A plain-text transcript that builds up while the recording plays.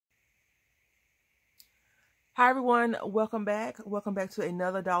Hi everyone, welcome back. Welcome back to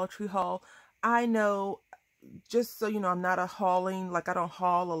another Dollar Tree haul. I know, just so you know, I'm not a hauling, like I don't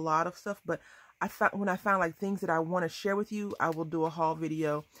haul a lot of stuff, but when I found like things that I want to share with you, I will do a haul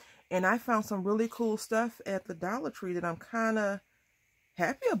video. And I found some really cool stuff at the Dollar Tree that I'm kind of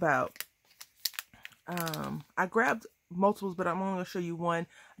happy about. I grabbed multiples, but I'm only going to show you one.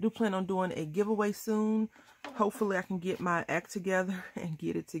 I do plan on doing a giveaway soon. Hopefully I can get my act together and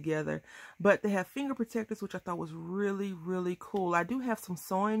get it together. But they have finger protectors, which I thought was really, really cool. I do have some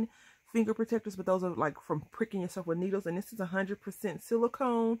sewing finger protectors, but those are like from pricking yourself with needles. And this is 100%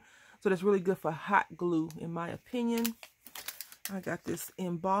 silicone. So that's really good for hot glue, in my opinion. I got this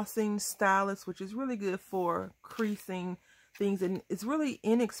embossing stylus, which is really good for creasing things. And it's really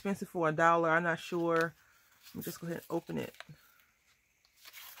inexpensive for $1. I'm not sure. Let me just go ahead and open it.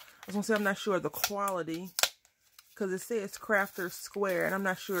 I was going to say I'm not sure of the quality, because it says Crafter's Square, and I'm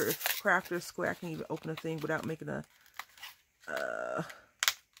not sure if Crafter's Square, I can even open a thing without making a,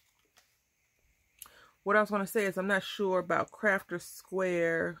 what I was going to say is I'm not sure about Crafter's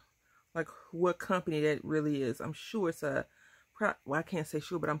Square, like what company that really is. I'm sure it's a, well, I can't say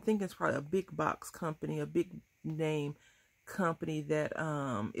sure, but I'm thinking it's probably a big box company, a big name company that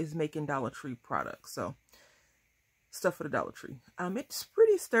is making Dollar Tree products. So, stuff for the Dollar Tree. It's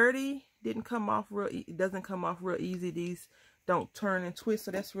pretty sturdy. Didn't come off real. It doesn't come off real easy. These don't turn and twist,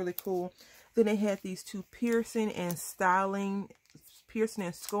 so that's really cool. Then they had these two piercing and scoring.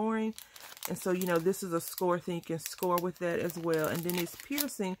 And so, you know, this is a score thing. You can score with that as well. And then it's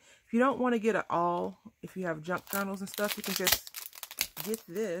piercing. If you don't want to get it all, if you have junk journals and stuff, you can just get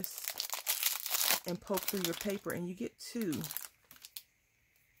this and poke through your paper, and you get two.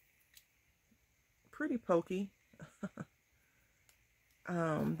 Pretty pokey.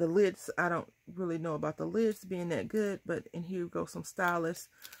 The lids, I don't really know about the lids being that good, but in here go some stylus.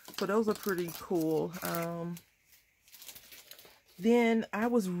 So those are pretty cool. Then I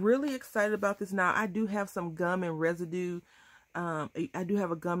was really excited about this. Now I do have some gum and residue. I do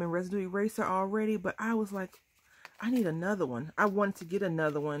have a gum and residue eraser already, but I was like, I need another one. I wanted to get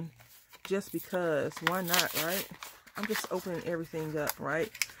another one just because. Why not, right? I'm just opening everything up,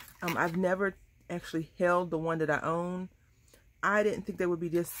 right? I've never actually held the one that I own. I didn't think they would be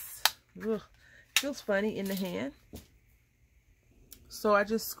this, ugh, feels funny in the hand. So I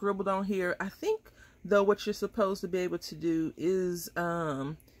just scribbled on here. I think, though, what you're supposed to be able to do is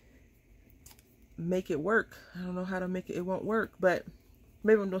make it work. I don't know how to make it. It won't work, but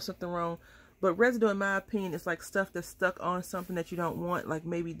maybe I'm doing something wrong. But residue, in my opinion, is like stuff that's stuck on something that you don't want, like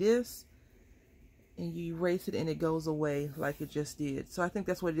maybe this. And you erase it and it goes away like it just did. So I think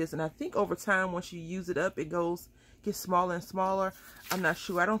that's what it is. And I think over time, once you use it up, it gets smaller and smaller. I'm not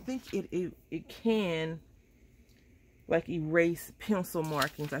sure. I don't think it can like erase pencil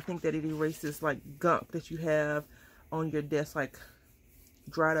markings. I think that it erases like gunk that you have on your desk, like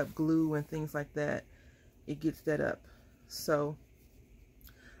dried up glue and things like that. It gets that up. So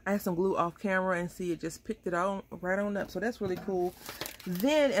I had some glue off camera, and see, it just picked it on right on up. So that's really cool.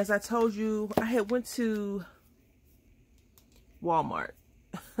 Then, as I told you, I had went to Walmart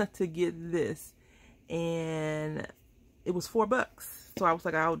to get this, and it was $4. So I was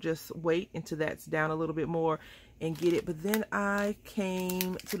like, I'll just wait until that's down a little bit more and get it. But then I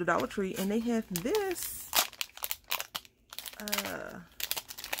came to the Dollar Tree, and they had this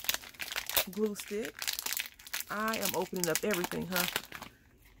glue stick. I am opening up everything, huh?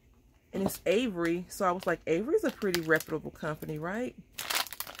 And it's Avery. So I was like, Avery's a pretty reputable company, right?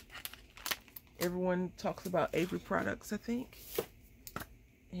 Everyone talks about Avery products, I think.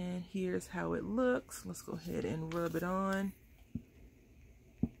 And here's how it looks. Let's go ahead and rub it on.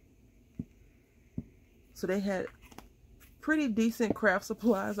 So they had pretty decent craft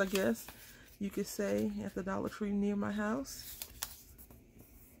supplies, I guess you could say, at the Dollar Tree near my house.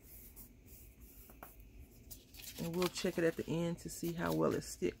 And we'll check it at the end to see how well it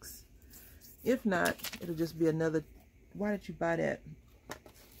sticks. If not, it'll just be another, why did you buy that?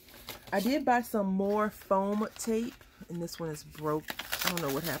 I did buy some more foam tape, and this one is broke. I don't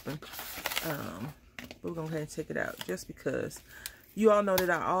know what happened. But we're going to go ahead and take it out just because. You all know that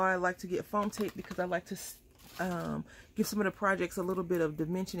I like to get foam tape because I like to give some of the projects a little bit of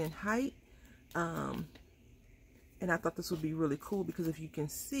dimension and height. And I thought this would be really cool because if you can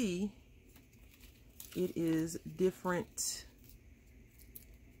see, it is different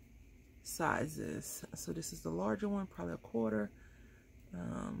sizes. So this is the larger one, probably 1/4,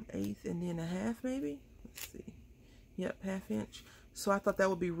 1/8, and then 1/2 maybe. Let's see. Yep, 1/2 inch. So I thought that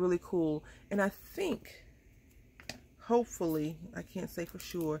would be really cool. And I think, hopefully, I can't say for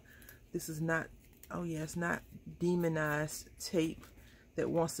sure, this is not, oh yeah, it's not demonized tape that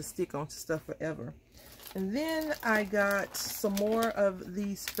wants to stick onto stuff forever. And then I got some more of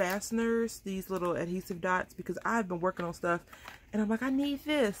these fasteners, these little adhesive dots, because I've been working on stuff and I'm like, I need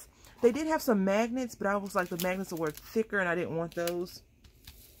this. They did have some magnets, but I was like, the magnets were thicker and I didn't want those.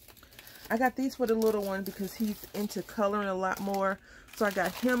 I got these for the little one because he's into coloring a lot more. So I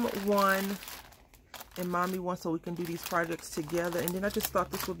got him one and mommy one so we can do these projects together. And then I just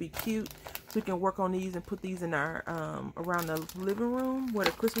thought this would be cute so we can work on these and put these in our around the living room where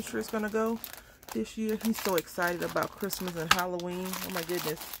the Christmas tree is going to go this year. He's so excited about Christmas and Halloween. Oh my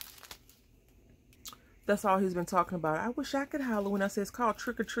goodness. That's all he's been talking about. I wish I could Halloween. I said, it's called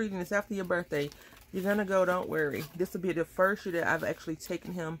trick-or-treating. It's after your birthday. You're going to go, don't worry. This will be the first year that I've actually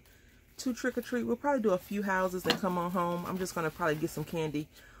taken him to trick-or-treat. We'll probably do a few houses and come on home. I'm just going to probably get some candy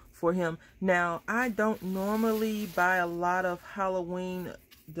for him. Now, I don't normally buy a lot of Halloween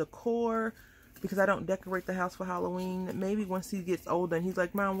decor because I don't decorate the house for Halloween. Maybe once he gets older and he's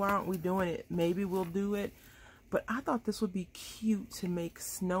like, Mom, why aren't we doing it? Maybe we'll do it. But I thought this would be cute to make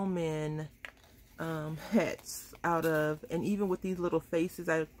snowman hats out of, and even with these little faces,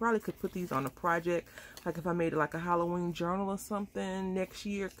 I probably could put these on a project, like if I made it like a Halloween journal or something next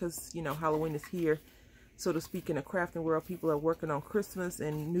year, because you know Halloween is here, so to speak, in the crafting world. People are working on Christmas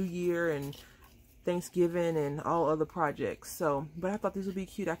and New Year and Thanksgiving and all other projects. So, but I thought these would be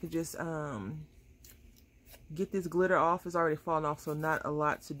cute. I could just get this glitter off. It's already fallen off, so not a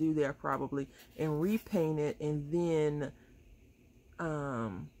lot to do there probably, and repaint it, and then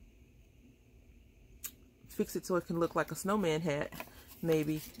fix it so it can look like a snowman hat,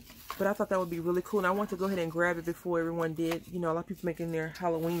 maybe. But I thought that would be really cool, and I want to go ahead and grab it before everyone did. You know, a lot of people making their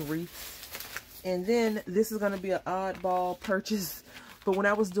Halloween wreaths. And then this is going to be an oddball purchase, but when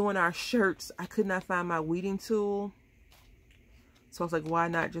I was doing our shirts, I could not find my weeding tool. So I was like, why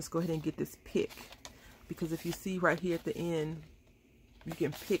not just go ahead and get this pick? Because if you see right here at the end, you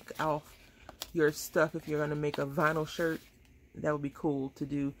can pick off your stuff if you're going to make a vinyl shirt. That would be cool to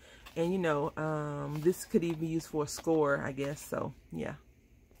do. And you know, this could even be used for a score, I guess. So yeah,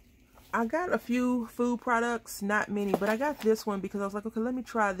 I got a few food products, not many, but I got this one because I was like, okay, let me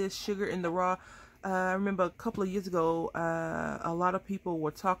try this sugar in the raw. I remember a couple of years ago, a lot of people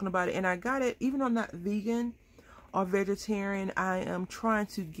were talking about it, and I got it. Even though I'm not vegan or vegetarian, I am trying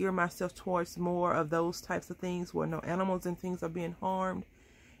to gear myself towards more of those types of things where no animals and things are being harmed.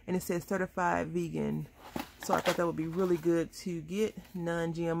 And it says certified vegan. So I thought that would be really good to get.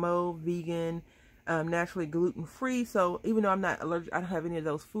 Non-GMO, vegan, naturally gluten-free. So even though I'm not allergic, I don't have any of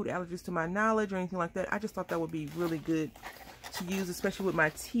those food allergies to my knowledge or anything like that, I just thought that would be really good to use, especially with my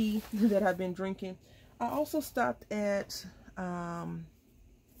tea that I've been drinking. I also stopped at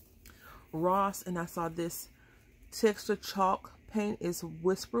Ross, and I saw this texture chalk paint. It's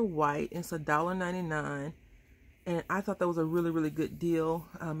Whisper White. It's $1.99. And I thought that was a really, really good deal.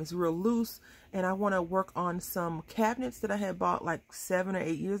 It's real loose. And I want to work on some cabinets that I had bought like 7 or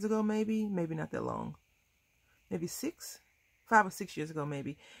 8 years ago, maybe. Maybe not that long. Maybe 5 or 6 years ago,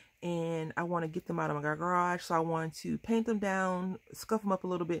 maybe. And I want to get them out of my garage. So I want to paint them down, scuff them up a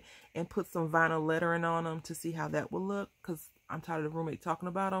little bit, and put some vinyl lettering on them to see how that will look. Because I'm tired of the roommate talking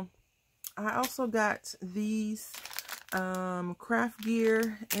about them. I also got these craft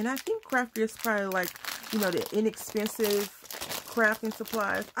gear. And I think craft gear is probably like, you know, the inexpensive crafting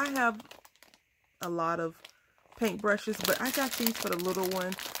supplies. I have a lot of paint brushes, but I got these for the little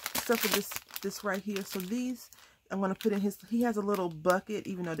one, except for this right here. So these I'm going to put in his, he has a little bucket,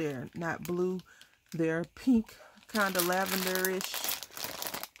 even though they're not blue, they're pink, kind of lavenderish,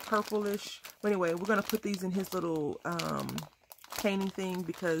 purplish. But anyway, we're going to put these in his little painting thing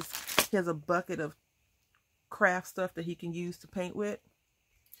because he has a bucket of craft stuff that he can use to paint with.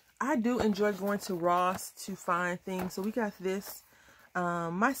 I do enjoy going to Ross to find things. So we got this.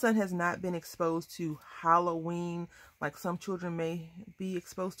 My son has not been exposed to Halloween like some children may be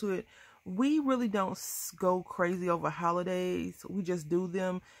exposed to it. We really don't go crazy over holidays. We just do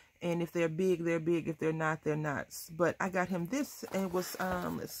them. And if they're big, they're big. If they're not, they're not. But I got him this, and it was,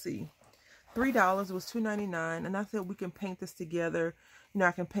 let's see, $3. It was $2.99. And I said we can paint this together. You know,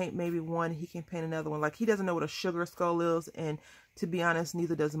 I can paint maybe one, he can paint another one. Like, he doesn't know what a sugar skull is, and to be honest,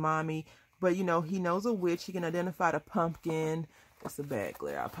 neither does mommy. But, you know, he knows a witch. He can identify the pumpkin. It's a bad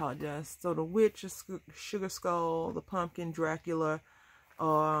glare, I apologize. So the witch, sugar skull, the pumpkin, Dracula,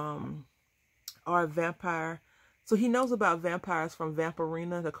 or a vampire. So he knows about vampires from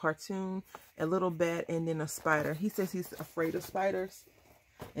Vampirina, the cartoon, a little bat, and then a spider. He says he's afraid of spiders.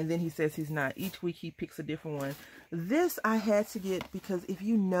 And then he says he's not. Each week he picks a different one. This I had to get because if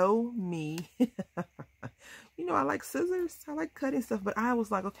you know me, you know I like scissors. I like cutting stuff. But I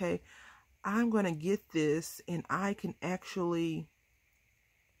was like, okay, I'm going to get this and I can actually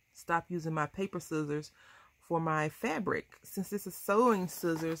stop using my paper scissors for my fabric. Since this is sewing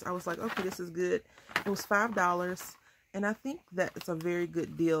scissors, I was like, okay, this is good. It was $5, and I think that it's a very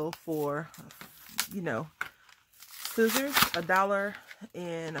good deal for, you know, scissors,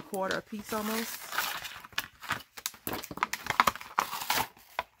 $1.25 a piece almost.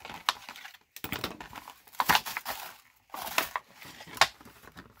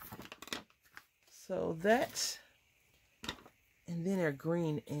 So that, and then they're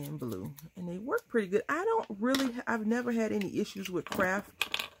green and blue, and they work pretty good. I've never had any issues with craft.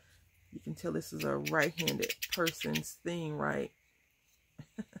 You can tell this is a right-handed person's thing, right?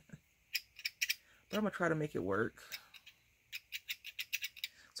 But I'm gonna try to make it work.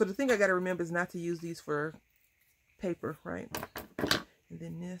 So the thing I gotta remember is not to use these for paper, right? And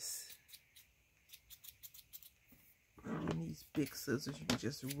then this. And then these big scissors, you can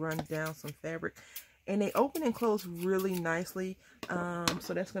just run down some fabric. And they open and close really nicely.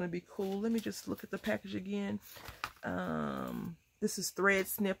 So that's going to be cool. Let me just look at the package again. This is thread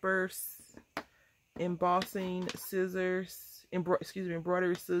snippers, embossing scissors,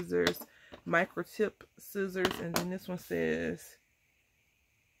 embroidery scissors, micro tip scissors, and then this one says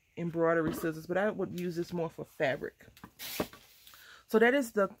embroidery scissors, but I would use this more for fabric. So that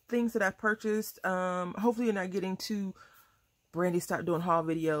is the things that I purchased. Hopefully you're not getting too, Brandy, stop doing haul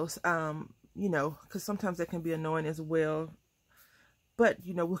videos. You know, because sometimes that can be annoying as well. But,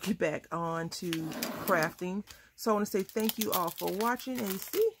 you know, we'll get back on to crafting. So I want to say thank you all for watching. And you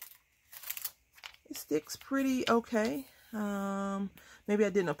see, it sticks pretty okay. Maybe I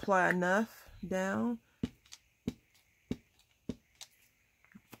didn't apply enough down.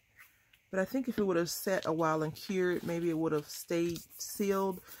 But I think if it would have sat a while and cured, maybe it would have stayed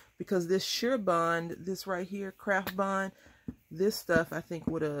sealed. Because this Surebond, this right here, Craft Bond, this stuff I think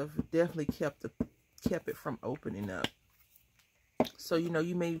would have definitely kept it from opening up. So, you know,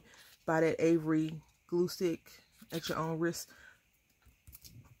 you may buy that Avery glue stick at your own risk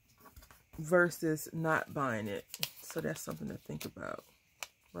versus not buying it. So that's something to think about,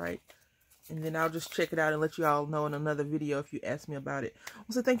 right? And then I'll just check it out and let you all know in another video if you ask me about it.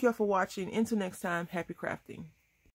 So thank you all for watching. Until next time, happy crafting.